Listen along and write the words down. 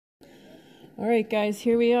All right, guys,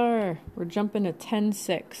 here we are. We're jumping to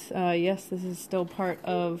 10.6. Yes, this is still part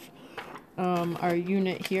of our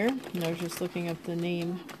unit here. And I was just looking up the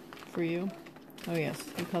name for you. Oh, yes,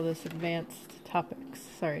 we call this advanced topics.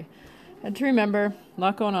 Sorry. Had to remember. A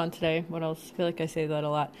lot going on today. What else? I feel like I say that a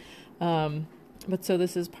lot. But so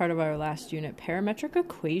this is part of our last unit, parametric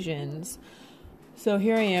equations. So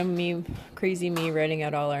here I am, crazy me, writing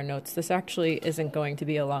out all our notes. This actually isn't going to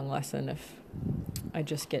be a long lesson if I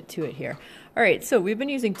just get to it here. All right, so we've been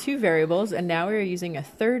using two variables, and now we're using a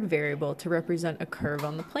third variable to represent a curve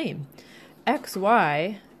on the plane.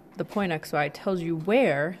 XY, the point XY, tells you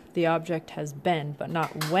where the object has been, but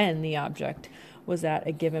not when the object was at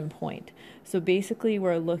a given point. So basically,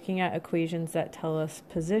 we're looking at equations that tell us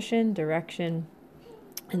position, direction,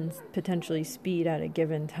 and potentially speed at a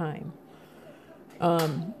given time.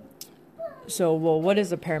 What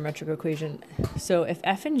is a parametric equation? So if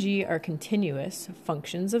f and g are continuous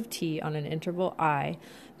functions of t on an interval I,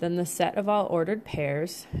 then the set of all ordered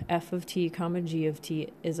pairs, f of t comma g of t,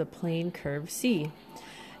 is a plane curve C.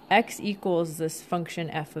 X equals this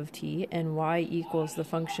function f of t, and y equals the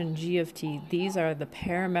function g of t. These are the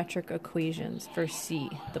parametric equations for C,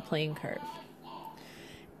 the plane curve.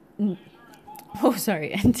 And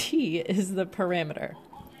t is the parameter.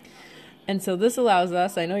 And so this allows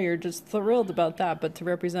us, I know you're just thrilled about that, but to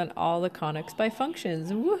represent all the conics by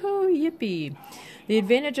functions. Woohoo, yippee. The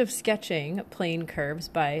advantage of sketching plane curves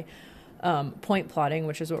by point plotting,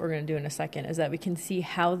 which is what we're going to do in a second, is that we can see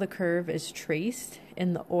how the curve is traced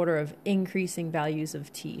in the order of increasing values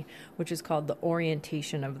of t, which is called the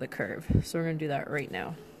orientation of the curve. So we're going to do that right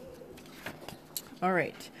now. All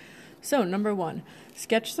right. So number one,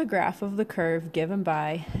 sketch the graph of the curve given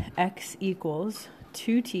by x equals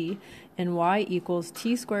 2t and y equals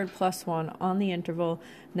t squared plus 1 on the interval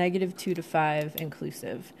 -2 to 5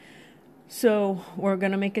 inclusive. So we're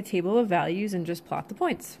going to make a table of values and just plot the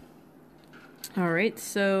points. All right,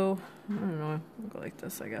 so I don't know, I'll go like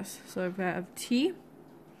this, I guess. So I have t.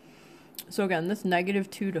 So again, this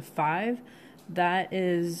 -2 to 5, that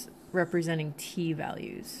is representing t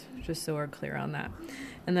values, just so we're clear on that.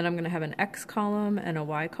 And then I'm going to have an x column and a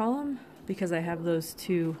y column because I have those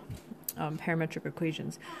two parametric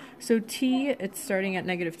equations. So t, it's starting at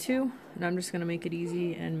 -2, and I'm just going to make it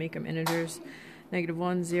easy and make them integers.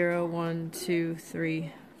 -1, 0, 1, 2,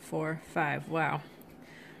 3, 4, 5. Wow.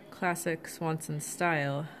 Classic Swanson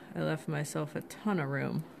style. I left myself a ton of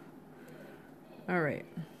room. All right.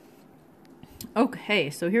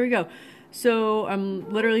 Okay, so here we go. So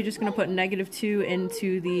I'm literally just going to put -2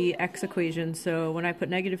 into the x equation. So when I put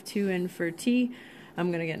 -2 in for t,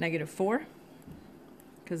 I'm going to get -4.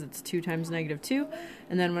 Because it's 2 times -2,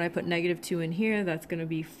 and then when I put -2 in here, that's going to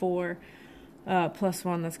be 4 plus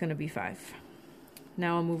 1, that's going to be 5.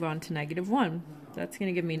 Now I'll move on to -1. That's going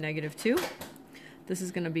to give me -2. This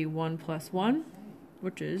is going to be 1 plus 1,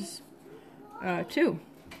 which is 2.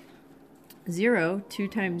 0, 2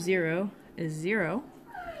 times 0 is 0.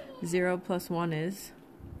 0 plus 1 is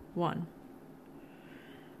 1.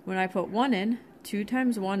 When I put 1 in, 2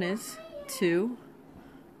 times 1 is 2.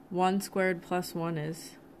 1 squared plus 1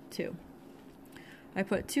 is 2. I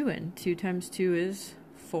put 2 in. 2 times 2 is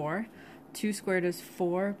 4. 2 squared is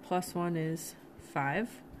 4 plus 1 is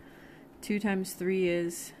 5. 2 times 3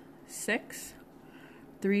 is 6.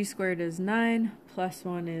 3 squared is 9 plus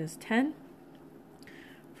 1 is 10.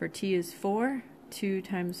 For t is 4. 2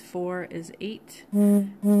 times 4 is 8.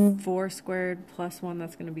 4 squared plus 1,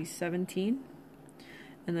 that's going to be 17.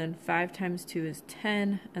 And then 5 times 2 is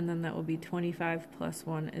 10, and then that will be 25 plus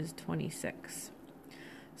 1 is 26.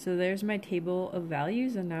 So there's my table of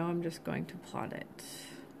values, and now I'm just going to plot it.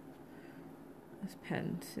 This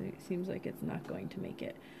pen seems like it's not going to make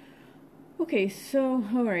it. Okay, so,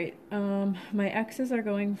 all right, my x's are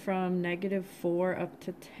going from -4 up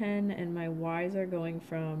to 10, and my y's are going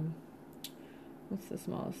from, what's the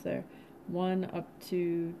smallest there? 1 up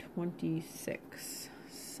to 26.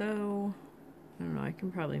 So I don't know, I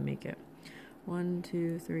can probably make it 1,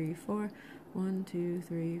 2, 3, 4, 1, 2,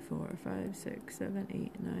 3, 4, 5, 6, 7,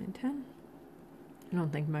 8, 9, 10. I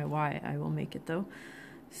don't think my y I will make it though.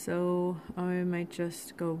 So I might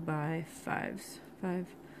just go by 5s.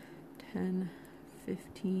 5, 10,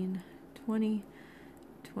 15, 20,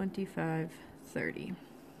 25, 30.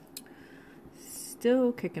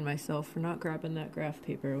 Still kicking myself for not grabbing that graph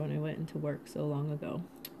paper when I went into work so long ago.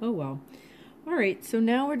 Oh well. All right, so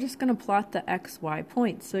now we're just going to plot the xy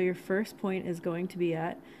points. So your first point is going to be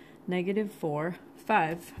at -4,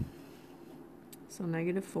 5. So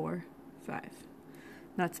 -4, 5.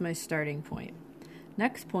 That's my starting point.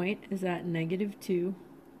 Next point is at -2,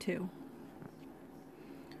 2.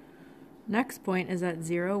 Next point is at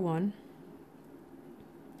 0, 1.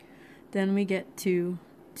 Then we get to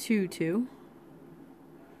 2, 2.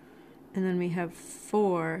 And then we have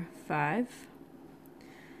 4, 5.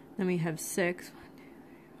 Then we have 6.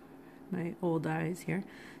 My old eyes here.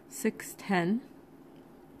 6, 10.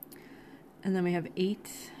 And then we have 8,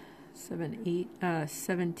 7, 8,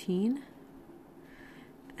 17.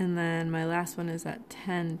 And then my last one is at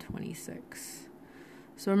 10, 26.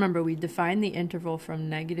 So remember, we defined the interval from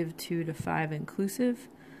 -2 to 5 inclusive.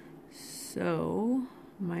 So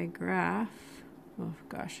my graph, oh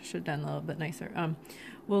gosh, I should have done a little bit nicer,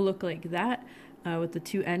 will look like that with the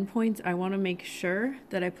 2 endpoints. I want to make sure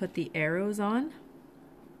that I put the arrows on.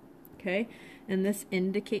 Okay, and this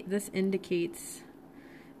indicates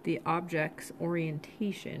the object's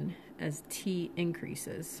orientation as t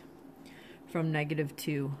increases from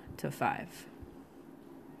 -2 to 5.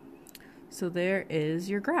 So there is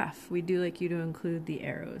your graph. We do like you to include the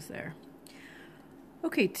arrows there.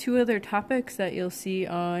 Okay, 2 other topics that you'll see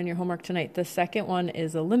on your homework tonight. The second one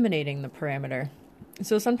is eliminating the parameter.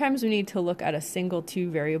 So sometimes we need to look at a single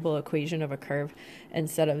 2-variable equation of a curve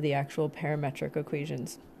instead of the actual parametric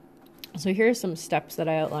equations. So here are some steps that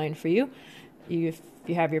I outlined for you. If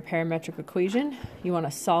you have your parametric equation, you want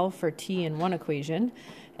to solve for t in one equation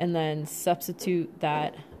and then substitute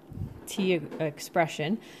that t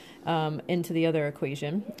expression into the other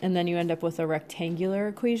equation, and then you end up with a rectangular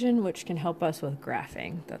equation which can help us with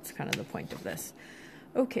graphing. That's kind of the point of this.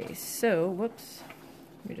 Okay, so whoops,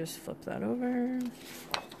 let me just flip that over.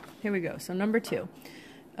 Here we go. So number 2,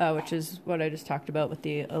 which is what I just talked about with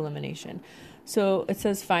the elimination. So it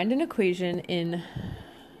says find an equation in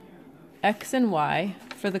x and y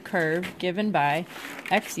for the curve given by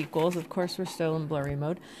x equals, of course we're still in blurry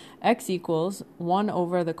mode, x equals 1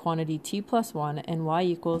 over the quantity t plus 1 and y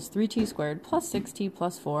equals 3t squared plus 6t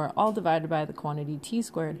plus 4, all divided by the quantity t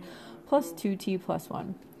squared plus 2t plus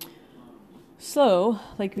 1. So,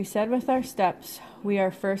 like we said with our steps, we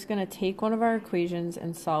are first going to take one of our equations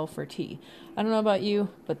and solve for t. I don't know about you,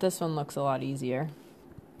 but this one looks a lot easier.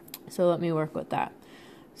 So let me work with that.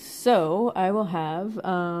 So I will have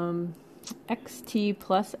xt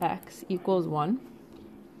plus x equals 1.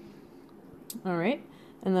 All right,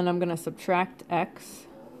 and then I'm going to subtract x,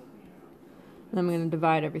 and I'm going to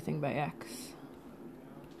divide everything by x.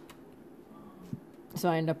 So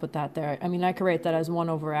I end up with that there. I mean, I could write that as 1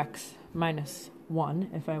 over x minus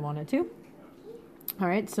 1 if I wanted to. All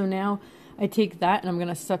right, so now I take that and I'm going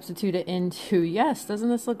to substitute it into, yes, doesn't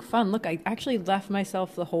this look fun? Look, I actually left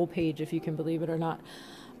myself the whole page, if you can believe it or not.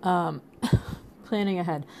 Planning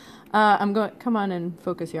ahead. I'm going, come on and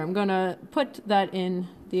focus here. I'm going to put that in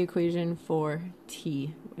the equation for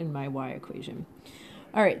t in my y equation.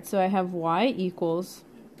 All right, so I have y equals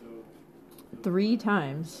 3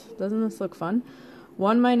 times, doesn't this look fun?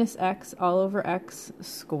 1 minus x all over x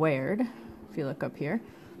squared, if you look up here.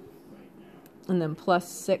 And then plus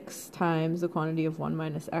 6 times the quantity of 1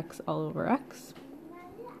 minus x all over x.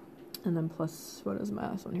 And then plus, what is my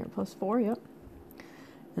last one here? Plus 4, yep.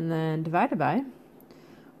 And then divided by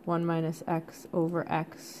 1 minus x over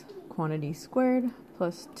x quantity squared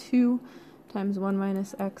plus 2 times 1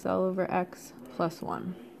 minus x all over x plus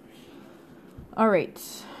 1. All right,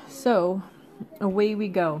 so away we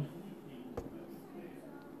go.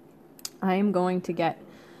 I am going to get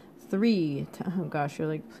 3, oh gosh, you're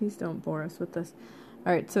like, please don't bore us with this.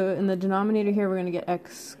 All right, so in the denominator here, we're going to get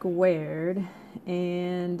x squared,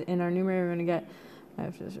 and in our numerator, we're going to get, I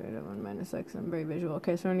have to just write it 1 minus x, I'm very visual.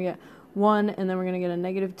 Okay, so we're going to get 1, and then we're going to get a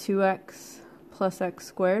negative 2x plus x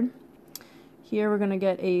squared. Here we're going to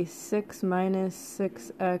get a 6 minus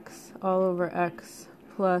 6x all over x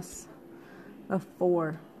plus a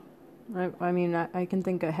 4. I mean, I can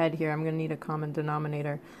think ahead here. I'm going to need a common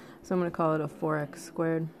denominator. So I'm going to call it a 4x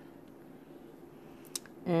squared.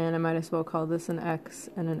 And I might as well call this an x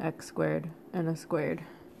and an x squared and a squared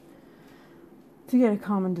to get a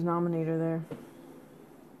common denominator there.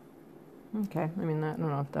 Okay, I mean, I don't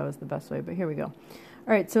know if that was the best way, but here we go.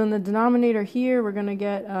 All right, so in the denominator here, we're going to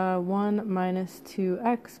get 1 minus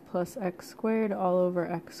 2x plus x squared all over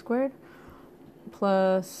x squared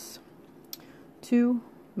plus 2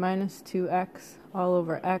 minus 2x all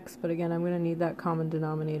over x, but again, I'm going to need that common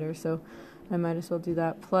denominator, so I might as well do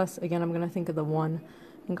that. Plus, again, I'm going to think of the 1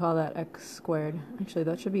 and call that x squared. Actually,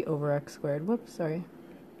 that should be over x squared. Whoops, sorry.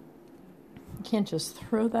 You can't just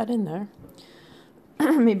throw that in there.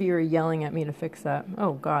 Maybe you were yelling at me to fix that.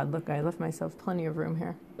 Oh, God, look, I left myself plenty of room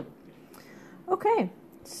here. Okay,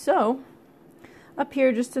 so up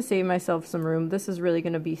here, just to save myself some room, this is really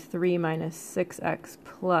going to be 3 minus 6x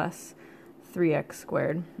plus 3x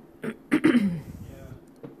squared.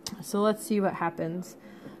 So let's see what happens.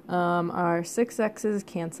 Our 6x's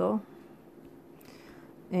cancel.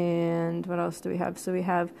 And what else do we have? So we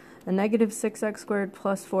have a negative 6x squared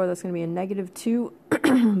plus 4, that's going to be a negative 2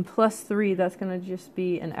 plus 3, that's going to just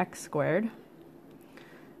be an x squared,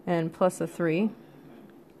 and plus a 3.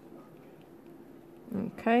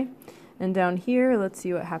 Okay, and down here, let's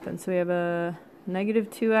see what happens. So we have a negative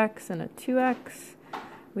 2x and a 2x.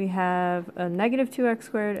 We have a negative 2x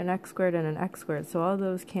squared, an x squared, and an x squared. So all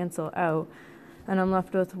those cancel out, and I'm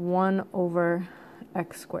left with 1 over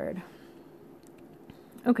x squared.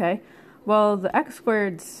 Okay, well, the x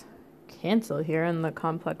squareds cancel here in the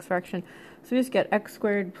complex fraction. So we just get x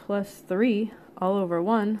squared plus 3 all over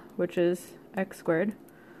 1, which is x squared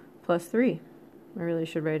plus 3. I really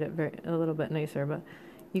should write it a little bit nicer, but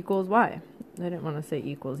equals y. I didn't want to say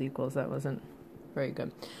equals, that wasn't very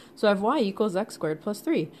good. So I have y equals x squared plus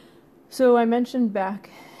 3. So I mentioned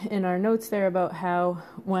back in our notes there about how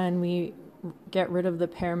when we get rid of the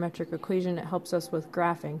parametric equation, it helps us with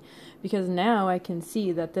graphing, because now I can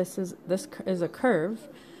see that this is a curve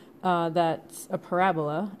that's a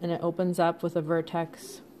parabola, and it opens up with a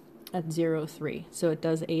vertex at 0, 3. So it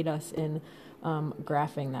does aid us in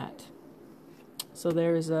graphing that. So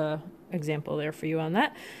there's a example there for you on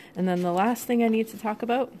that. And then the last thing I need to talk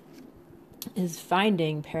about is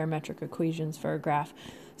finding parametric equations for a graph.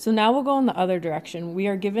 So now we'll go in the other direction. We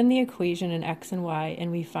are given the equation in x and y,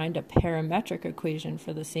 and we find a parametric equation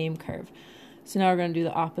for the same curve. So now we're going to do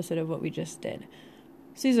the opposite of what we just did.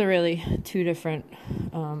 So these are really two different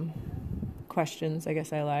questions. I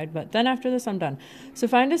guess I lied, but then after this I'm done. So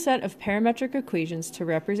find a set of parametric equations to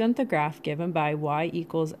represent the graph given by y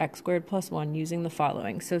equals x squared plus 1 using the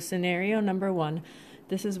following. So scenario number 1,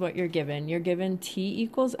 this is what you're given. You're given t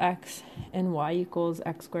equals x and y equals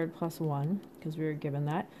x squared plus 1, because we were given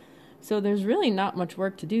that. So there's really not much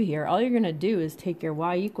work to do here. All you're going to do is take your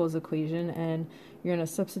y equals equation and you're going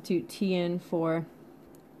to substitute t in for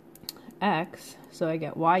x. So I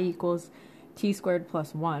get y equals t squared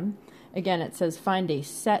plus 1. Again, it says find a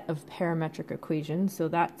set of parametric equations, so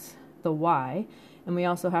that's the y. And we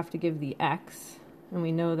also have to give the x. And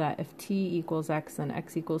we know that if t equals x, then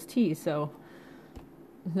x equals t. So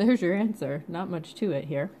there's your answer. Not much to it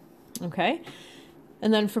here. Okay?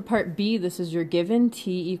 And then for part B, this is your given,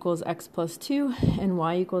 t equals x plus 2 and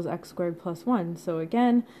y equals x squared plus 1. So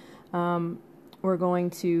again, we're going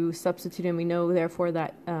to substitute, and we know therefore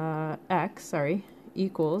that x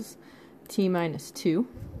equals t minus 2.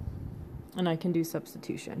 And I can do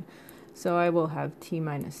substitution. So I will have t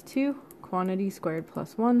minus 2, quantity squared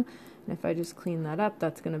plus 1. And if I just clean that up,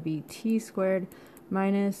 that's going to be t squared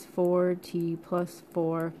minus 4t plus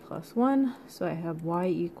 4 plus 1. So I have y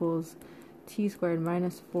equals t squared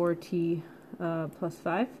minus 4t plus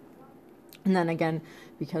 5. And then again,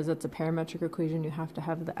 because it's a parametric equation, you have to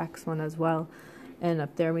have the x one as well. And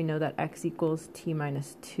up there we know that x equals t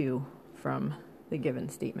minus 2 from the given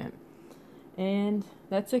statement. And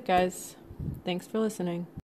that's it, guys. Thanks for listening.